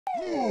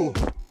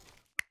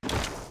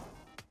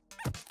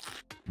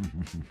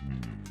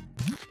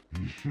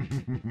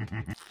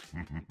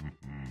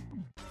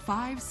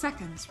Five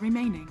seconds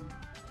remaining.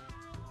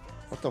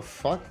 What the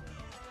fuck?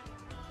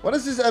 What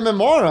is this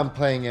MMR I'm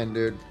playing in,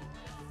 dude?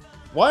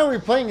 Why are we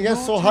playing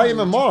against so high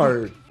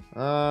MMR?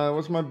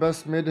 What's my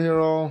best mid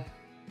hero?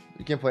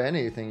 You can play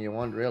anything you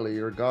want, really.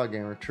 You're a god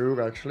gamer.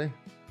 True, actually.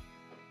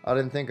 I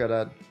didn't think of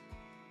that.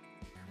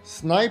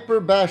 Sniper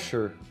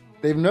Basher.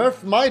 They've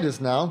nerfed Midas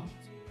now.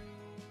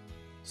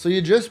 So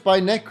you just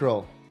buy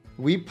Necro.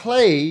 We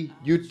play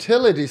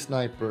Utility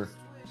Sniper.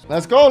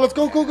 Let's go, let's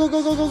go, go, go,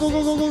 go, go, go, go,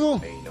 go, go, go,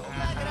 go.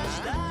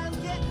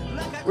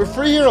 We're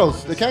free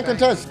heroes. They can't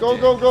contest. Go,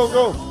 go, go,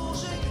 go.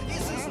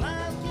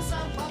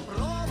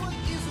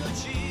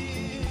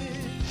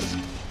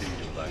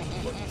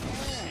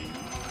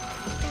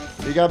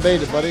 You got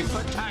baited, buddy.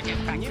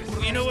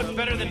 You know what's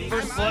better than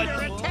first blood?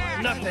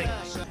 Nothing.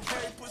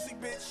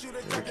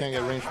 I can't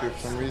get range creep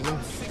for some reason.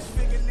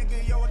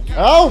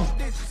 Oh!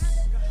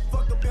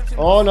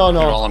 Oh, no,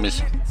 no.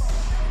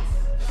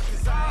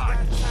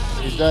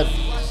 He's dead.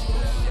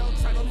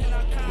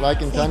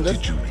 Like intended.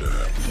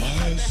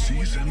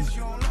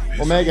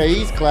 Omega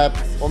East clap.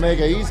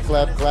 Omega East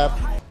clap, clap.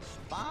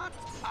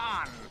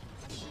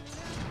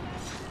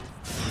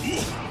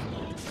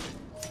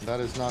 That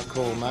is not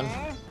cool, man.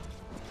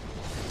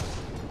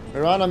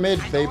 Mirana mid,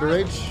 baby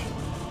rage.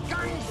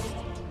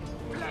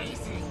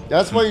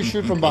 That's why you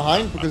shoot from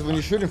behind, because when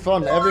you shoot in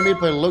front, every mid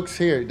player looks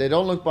here. They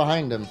don't look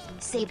behind them.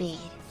 So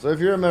if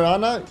you're a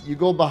Mirana, you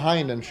go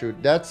behind and shoot.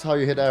 That's how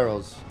you hit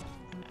arrows.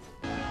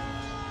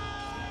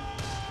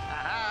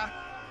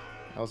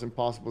 That was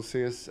impossible,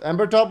 CS.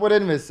 Ember top with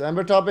Invis.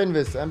 Ember top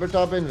Invis. Ember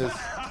top Invis.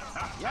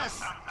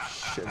 Yes.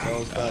 Shit, that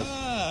was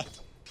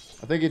fast.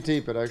 I think he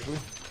TP'd it, actually.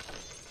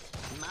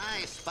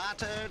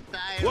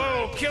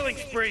 Whoa, killing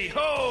spree!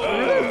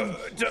 Oh,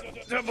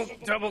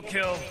 double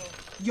kill.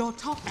 Your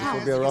top tower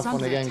It'll be a rough is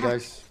one again, attack.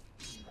 guys.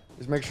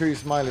 Just make sure you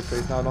smiley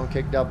face now. Don't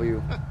kick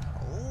W.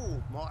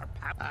 Oh, more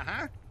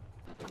pop.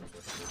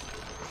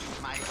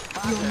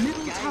 Your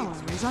middle tower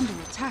is under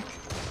attack.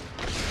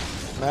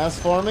 Mass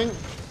farming.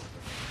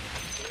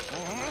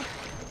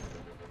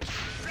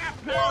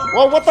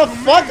 Whoa, what the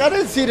fuck? I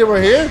didn't see they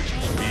were here.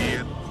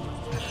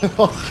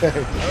 Okay.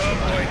 Oh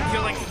boy,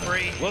 killing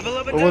spree.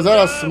 Or was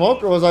that a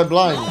smoke or was I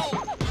blind?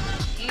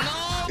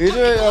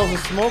 Either it was a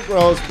smoke or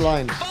I was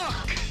blind.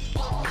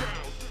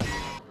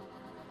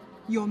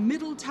 Your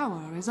middle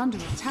tower is under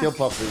attack. Kill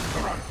Puppey.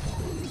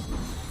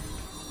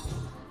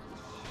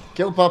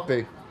 Kill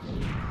Puppey.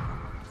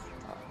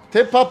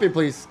 Tip Puppey,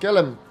 please. Kill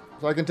him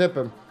so I can tip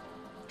him.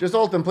 Just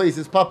ult him, please.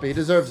 It's Puppey. He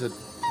deserves it.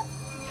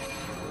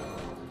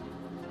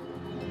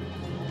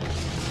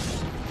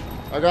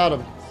 I got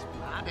him.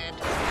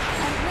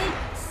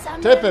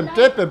 Tip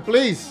him,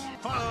 please.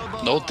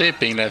 No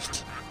tipping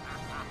left.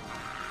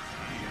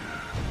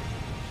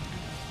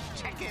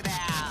 Check it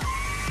out.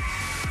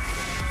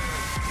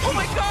 Oh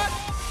my god!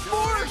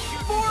 Mohr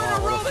Wow, in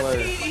a what a row.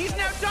 player. He's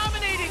now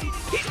dominating.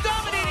 He's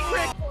dominating,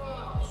 Rick.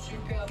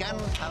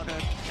 Gunpowder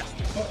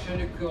justice.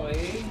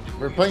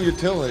 We're playing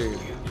utility.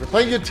 We're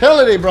playing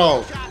utility,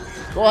 bro.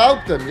 Go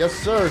help them. Yes,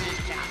 sir.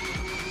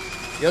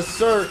 Yes,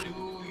 sir.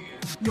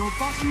 Your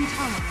bottom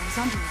tower is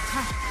under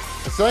attack.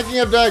 A second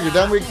of dagger,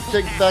 then we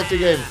take back the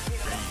game.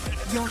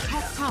 Your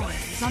top tower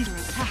is under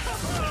attack.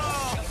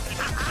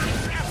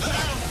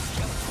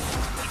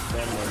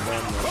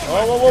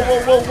 Oh, whoa, whoa,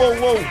 whoa, whoa, whoa,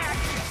 whoa.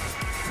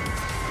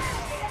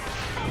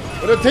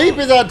 But the TP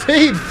is our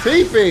team.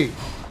 TP.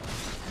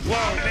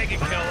 Whoa, mega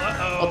kill.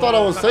 Uh-oh. I thought I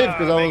was safe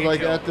because I was Mega like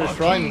kill. at the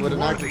shrine with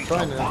an active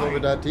shrine and until we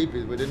had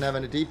TPs. We didn't have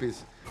any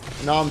TPs.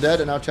 Now I'm dead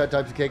and now chat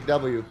types cake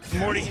W.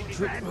 Morty,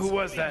 who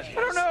was that? I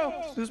don't know.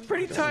 It was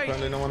pretty tight.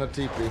 Apparently no one a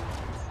TP.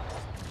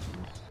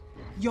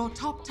 Your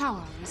top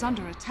tower is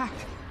under attack.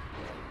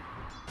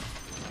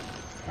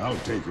 I'll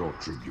take your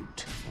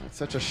tribute. It's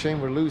such a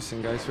shame we're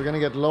losing, guys. We're gonna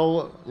get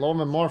low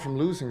and more from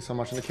losing so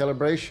much in the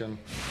calibration.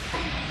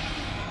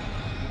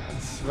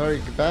 It's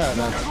very bad,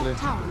 Your actually.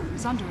 top tower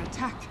is under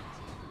attack.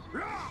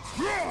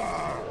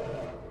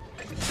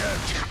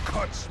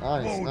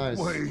 Nice,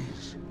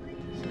 nice.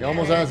 He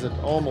almost has it,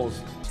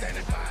 almost.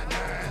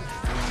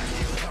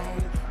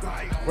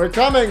 We're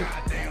coming!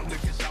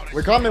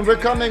 We're coming, we're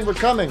coming, we're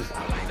coming!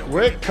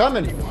 We're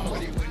coming!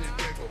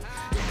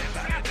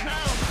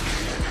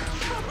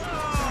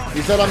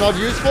 You said I'm not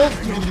useful?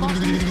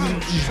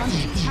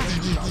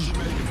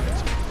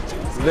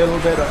 Little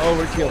bit of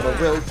overkill, but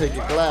we'll take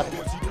a clap.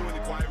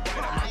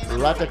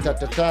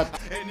 Rat-a-tat-tat-tat.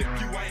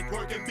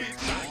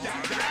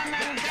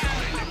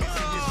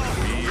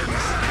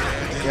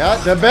 Yeah,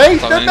 the bait,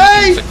 the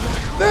bait!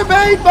 The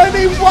bait,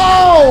 baby!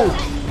 Whoa!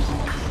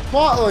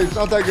 What? Oh, it's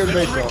not that good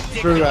bait though.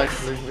 True,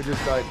 actually. We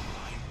just died.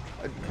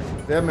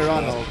 They have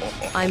Mirano.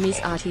 I miss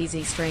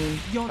RTZ stream.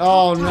 Your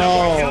Oh top tower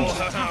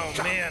no!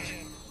 Oh man.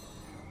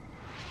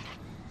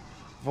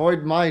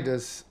 Void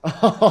Midas.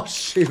 Oh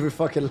shit, we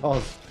fucking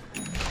lost.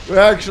 We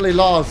actually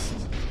lost.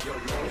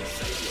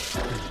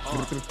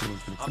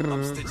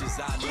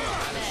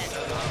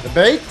 The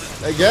bait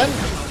again.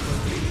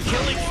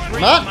 killing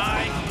spree Matt?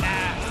 my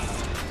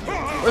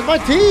ass. Where's my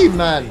team,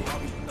 man?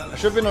 I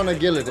should have been on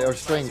agility or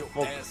strength.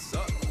 Fuck.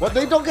 What?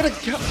 They don't get a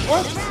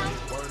what?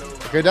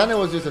 Okay, then it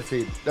was just a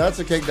feed. That's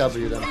a cake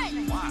W then.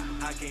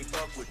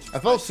 I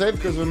felt safe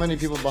because there were many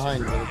people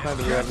behind me.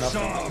 Apparently we have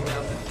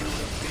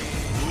nothing.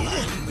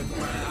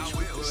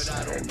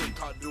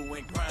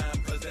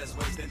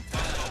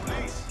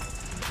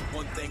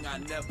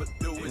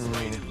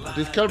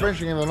 These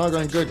calibration games are not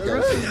going good,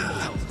 guys.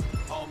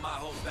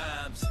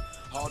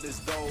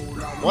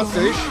 What's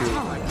the issue?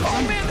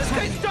 Oh man, this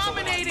guy's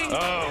dominating.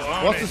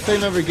 Oh, What's the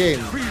same every game?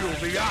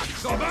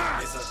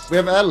 We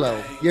have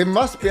Elo. It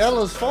must be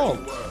Elo's fault.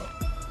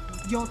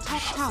 Your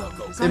top tower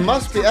is It under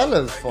must be attack.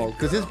 Elo's fault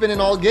because he's been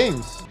in all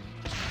games.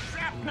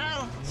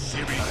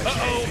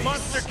 Uh-oh,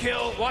 monster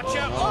kill. Watch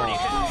out, Marty.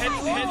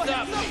 Heads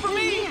up. For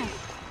me.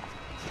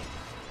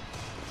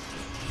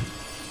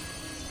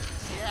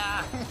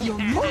 Your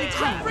middle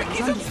tower is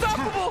He's under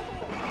unstoppable.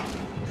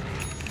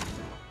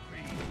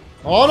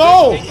 Oh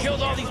no! They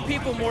killed all these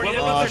people, Morty.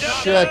 Oh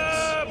shit.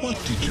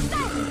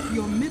 attack.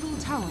 Your middle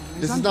tower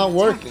is This is under not attack.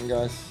 working,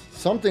 guys.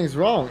 Something's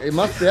wrong. It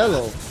must be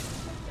Elo.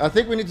 I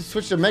think we need to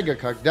switch to Mega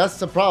Cuck. That's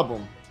the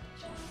problem.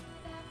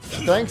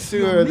 Thanks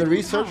to the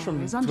research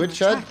from Twitch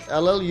chat,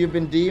 LL, you've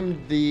been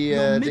deemed the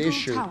Middle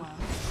issue. tower.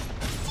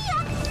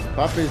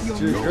 Puppey's Your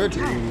too middle good.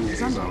 tower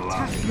is under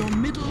attack. Your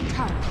middle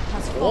tower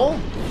has Oh,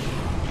 fallen.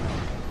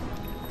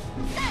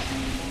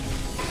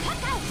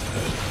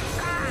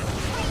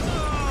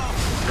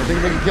 I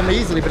think they can kill me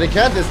easily, but they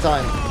can't this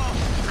time.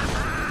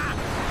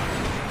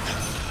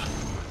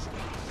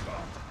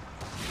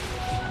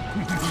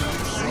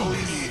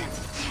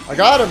 I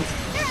got him.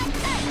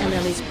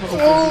 ML is probably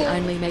the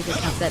only mega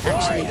cup that's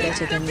actually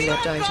better than your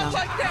Dota.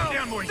 Calm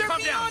down, Morty.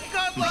 Calm down.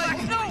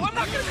 Godlike. No, I'm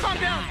not gonna calm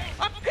down.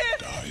 I'm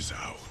pissed.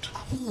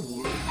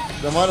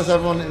 Then why does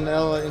everyone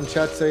in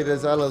chat say it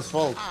is Ella's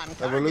fault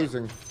that we're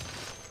losing?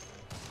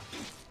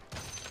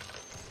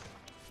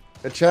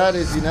 The chat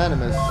is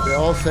unanimous. They're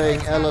all saying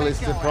LL is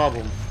the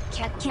problem.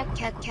 By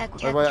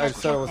the way, I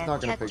said I was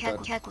not going to pick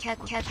that.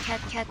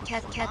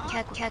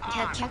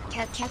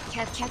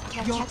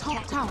 Your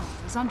top tower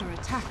is under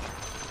attack.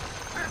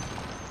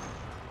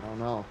 Oh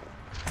no.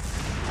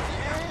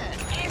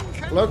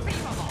 Look,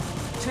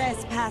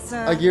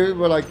 Trespasser. like you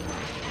were like,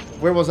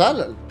 where was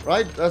LL?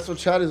 Right? That's what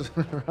chat is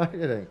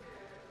writing.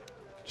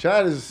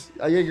 Chat is,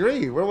 I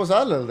agree. Where was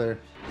LL there?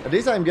 At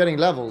least I'm getting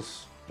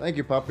levels. Thank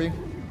you, Puppey.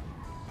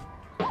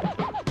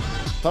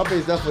 Puppey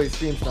is definitely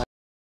stream sniper.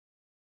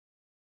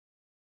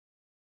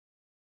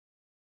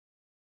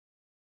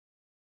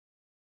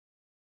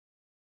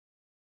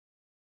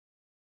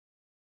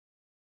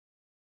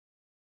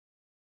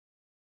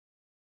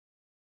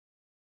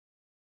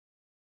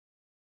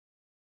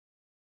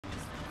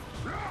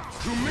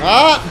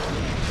 Ah!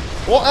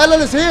 Well,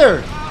 Ellen is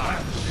here!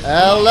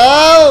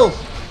 Hello!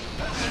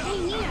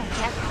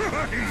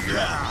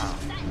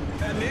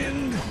 An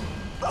end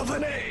of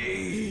an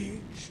age.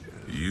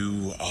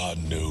 You are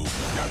no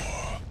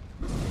more.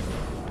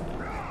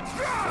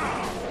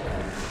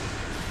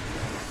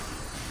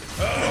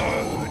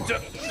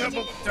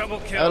 Double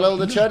kill. Hello,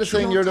 the chat is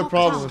saying you're the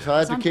problem, so I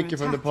had to kick you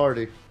from the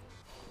party.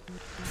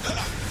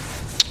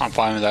 I'm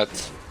fine with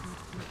that.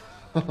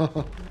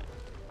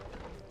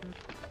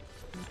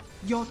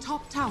 Your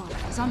top tower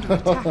is under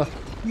attack.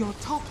 Your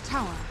top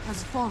tower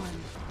has fallen.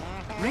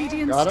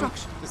 Radiant Got him.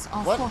 structures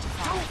are What?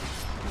 fortified.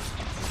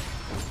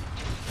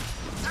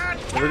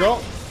 Here we go.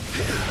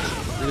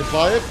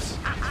 Redeploy it.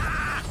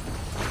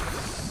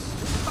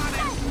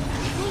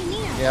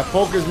 Yeah,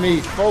 focus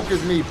me,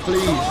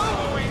 please.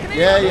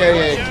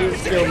 Yeah.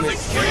 Please kill me.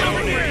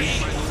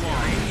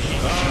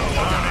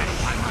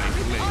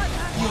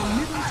 Your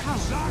middle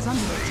tower is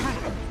under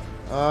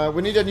attack.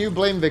 We need a new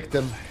blame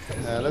victim.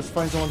 Let's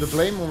find someone to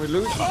blame when we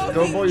lose.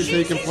 Go boy, so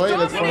you can play.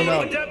 Let's find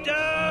out.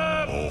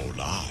 All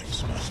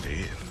lives must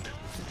end.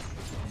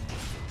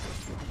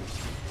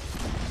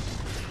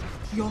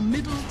 Your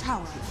middle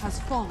tower has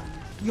fallen.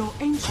 Your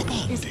ancient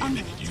is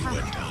under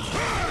attack.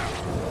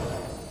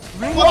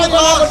 Oh my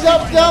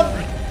God! Jump!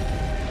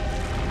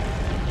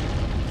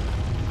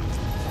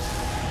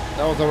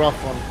 That was a rough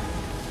one.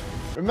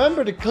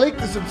 Remember to click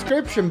the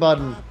subscription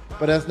button,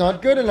 but that's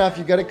not good enough.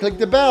 You gotta click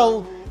the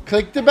bell.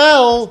 Click the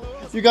bell.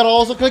 You gotta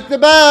also click the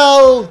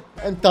bell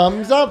and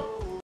thumbs up.